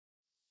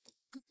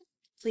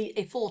Complete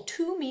a full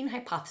 2-mean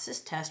hypothesis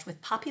test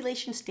with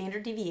population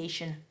standard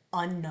deviation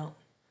unknown.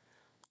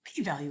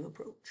 P-value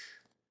approach.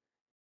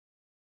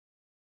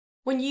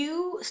 When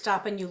you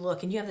stop and you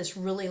look and you have this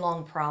really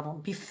long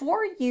problem,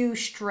 before you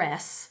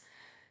stress,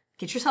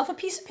 get yourself a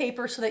piece of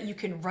paper so that you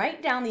can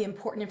write down the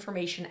important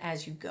information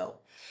as you go.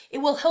 It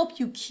will help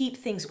you keep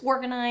things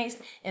organized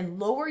and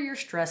lower your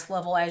stress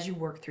level as you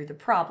work through the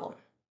problem.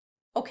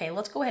 Okay,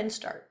 let's go ahead and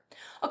start.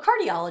 A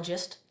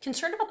cardiologist,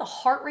 concerned about the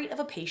heart rate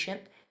of a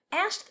patient,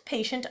 asked the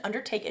patient to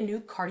undertake a new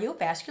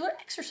cardiovascular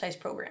exercise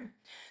program.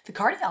 The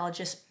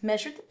cardiologist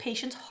measured the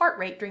patient's heart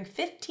rate during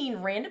 15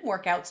 random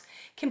workouts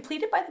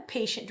completed by the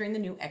patient during the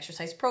new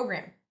exercise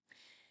program.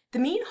 The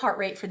mean heart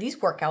rate for these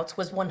workouts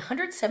was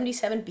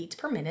 177 beats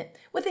per minute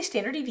with a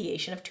standard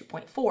deviation of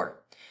 2.4.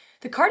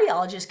 The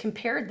cardiologist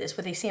compared this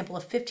with a sample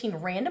of 15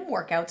 random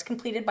workouts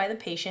completed by the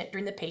patient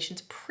during the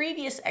patient's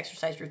previous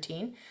exercise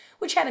routine,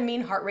 which had a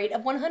mean heart rate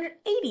of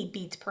 180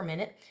 beats per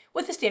minute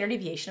with a standard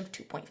deviation of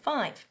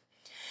 2.5.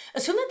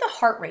 Assume that the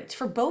heart rates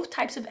for both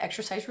types of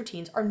exercise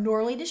routines are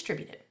normally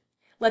distributed.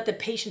 Let the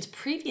patient's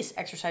previous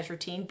exercise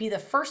routine be the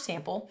first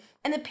sample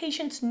and the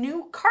patient's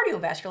new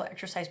cardiovascular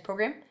exercise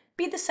program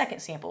be the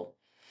second sample.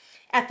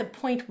 At the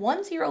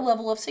 0.10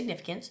 level of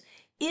significance,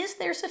 is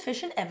there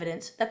sufficient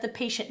evidence that the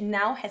patient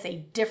now has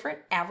a different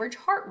average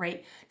heart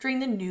rate during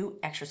the new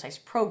exercise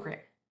program?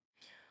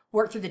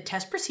 Work through the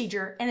test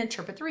procedure and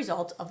interpret the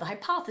results of the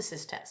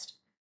hypothesis test.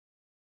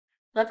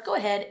 Let's go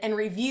ahead and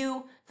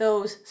review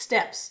those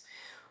steps.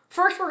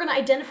 First, we're going to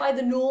identify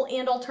the null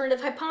and alternative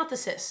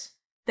hypothesis.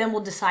 Then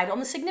we'll decide on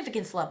the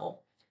significance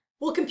level.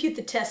 We'll compute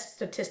the test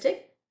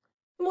statistic,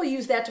 and we'll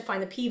use that to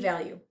find the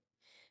p-value.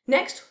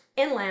 Next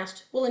and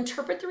last, we'll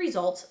interpret the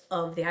results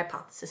of the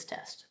hypothesis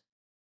test.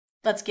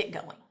 Let's get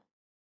going.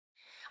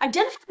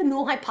 Identify the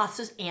null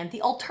hypothesis and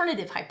the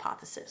alternative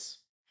hypothesis.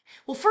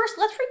 Well, first,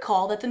 let's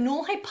recall that the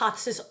null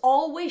hypothesis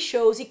always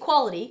shows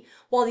equality,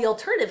 while the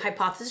alternative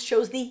hypothesis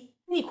shows the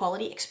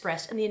inequality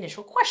expressed in the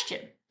initial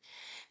question.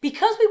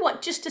 Because we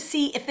want just to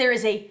see if there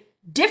is a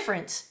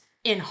difference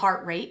in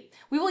heart rate,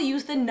 we will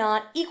use the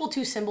not equal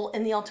to symbol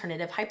in the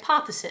alternative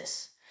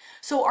hypothesis.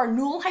 So our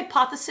null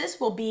hypothesis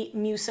will be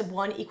mu sub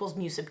 1 equals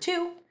mu sub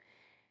 2,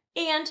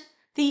 and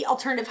the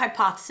alternative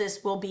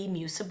hypothesis will be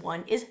mu sub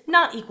 1 is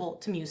not equal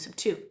to mu sub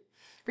 2.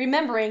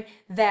 Remembering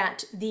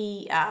that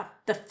the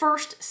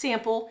first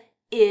sample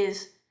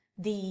is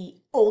the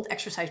old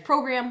exercise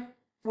program,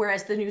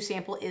 whereas the new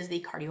sample is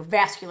the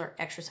cardiovascular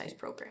exercise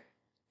program.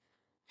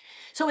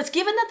 So it's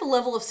given that the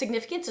level of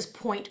significance is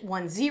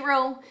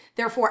 0.10,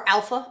 therefore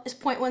alpha is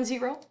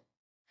 0.10.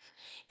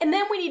 And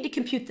then we need to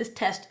compute this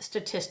test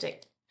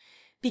statistic.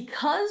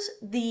 Because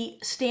the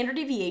standard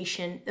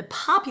deviation, the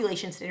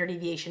population standard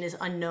deviation is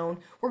unknown,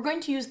 we're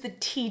going to use the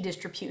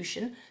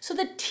t-distribution, so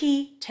the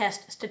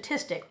t-test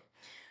statistic.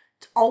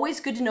 It's always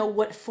good to know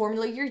what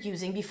formula you're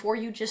using before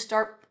you just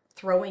start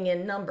throwing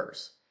in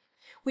numbers.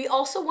 We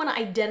also want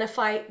to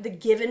identify the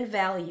given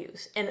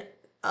values and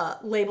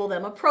label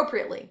them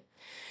appropriately.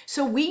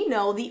 So we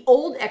know the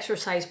old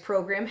exercise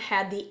program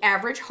had the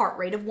average heart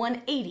rate of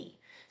 180.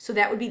 So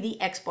that would be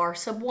the X bar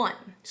sub 1.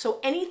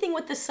 So anything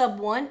with the sub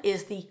 1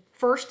 is the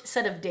first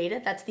set of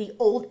data. That's the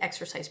old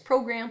exercise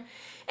program.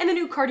 And the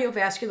new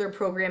cardiovascular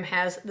program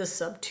has the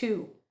sub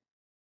 2.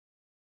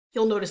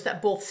 You'll notice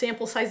that both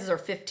sample sizes are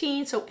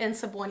 15. So N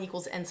sub 1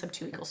 equals N sub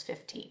 2 equals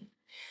 15.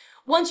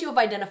 Once you have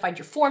identified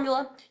your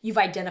formula, you've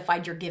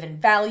identified your given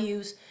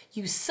values,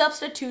 you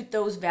substitute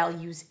those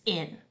values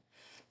in.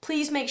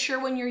 Please make sure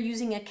when you're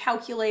using a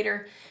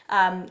calculator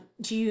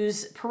to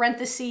use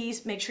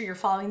parentheses, make sure you're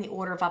following the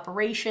order of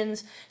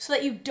operations so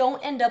that you don't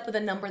end up with a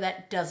number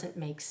that doesn't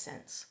make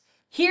sense.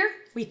 Here,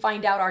 we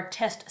find out our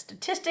test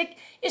statistic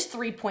is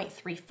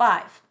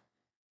 3.35.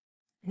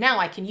 Now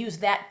I can use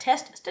that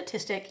test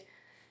statistic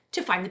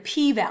to find the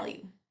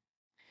p-value.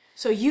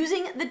 So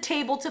using the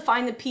table to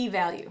find the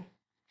p-value,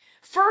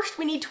 first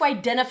we need to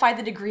identify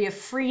the degree of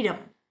freedom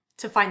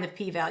to find the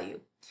p-value.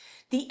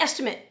 The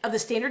estimate of the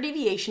standard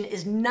deviation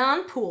is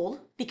non-pooled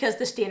because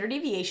the standard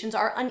deviations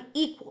are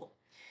unequal.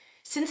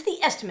 Since the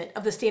estimate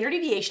of the standard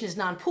deviation is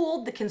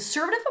non-pooled, the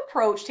conservative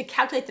approach to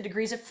calculate the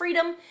degrees of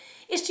freedom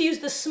is to use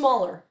the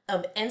smaller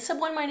of n sub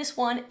 1 minus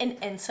 1 and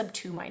n sub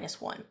 2 minus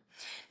 1.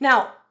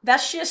 Now,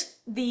 that's just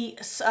the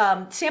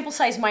sample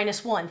size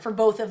minus 1 for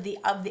both of the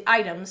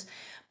items,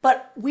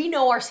 but we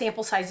know our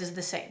sample size is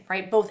the same,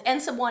 right? Both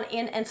n sub 1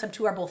 and n sub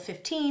 2 are both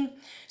 15.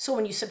 So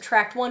when you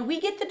subtract 1, we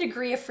get the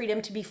degree of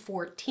freedom to be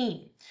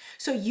 14.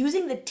 So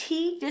using the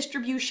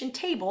t-distribution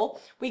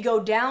table, we go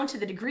down to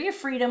the degree of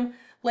freedom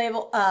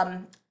label,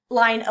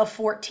 line of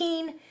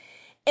 14,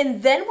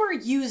 and then we're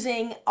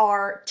using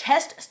our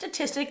test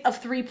statistic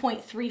of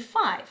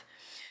 3.35.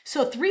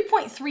 So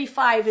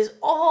 3.35 is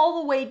all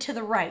the way to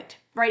the right,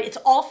 right? It's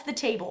off the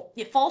table.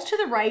 It falls to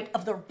the right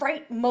of the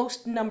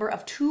rightmost number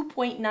of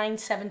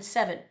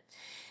 2.977.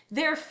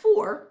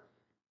 Therefore,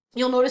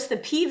 You'll notice the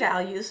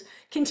p-values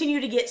continue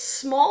to get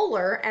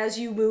smaller as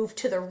you move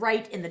to the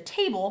right in the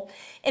table.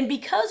 And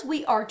because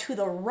we are to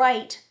the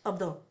right of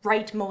the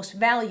rightmost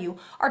value,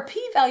 our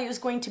p-value is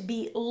going to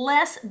be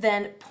less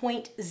than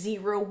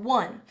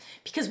 0.01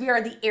 because we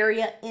are the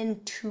area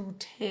in two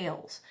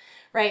tails,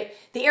 right?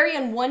 The area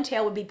in one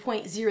tail would be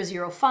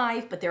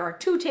 0.005, but there are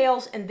two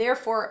tails, and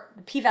therefore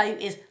the p-value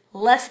is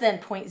less than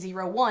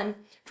 0.01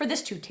 for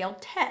this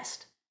two-tailed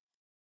test.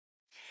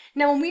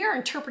 Now, when we are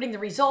interpreting the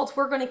results,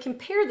 we're going to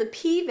compare the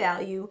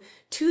p-value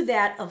to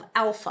that of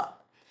alpha.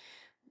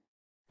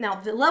 Now,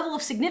 the level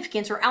of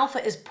significance, or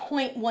alpha, is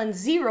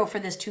 0.10 for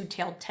this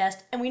two-tailed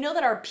test, and we know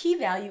that our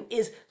p-value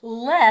is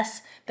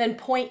less than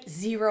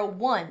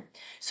 0.01.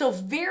 So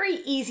very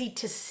easy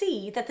to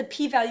see that the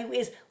p-value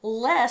is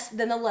less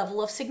than the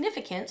level of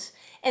significance,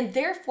 and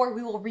therefore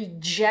we will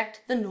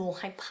reject the null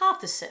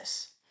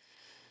hypothesis.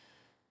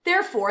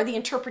 Therefore, the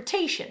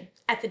interpretation: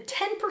 at the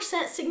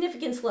 10%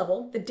 significance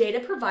level, the data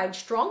provides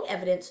strong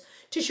evidence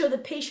to show the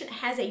patient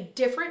has a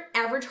different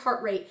average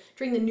heart rate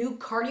during the new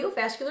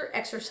cardiovascular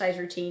exercise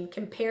routine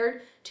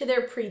compared to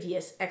their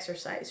previous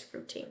exercise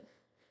routine.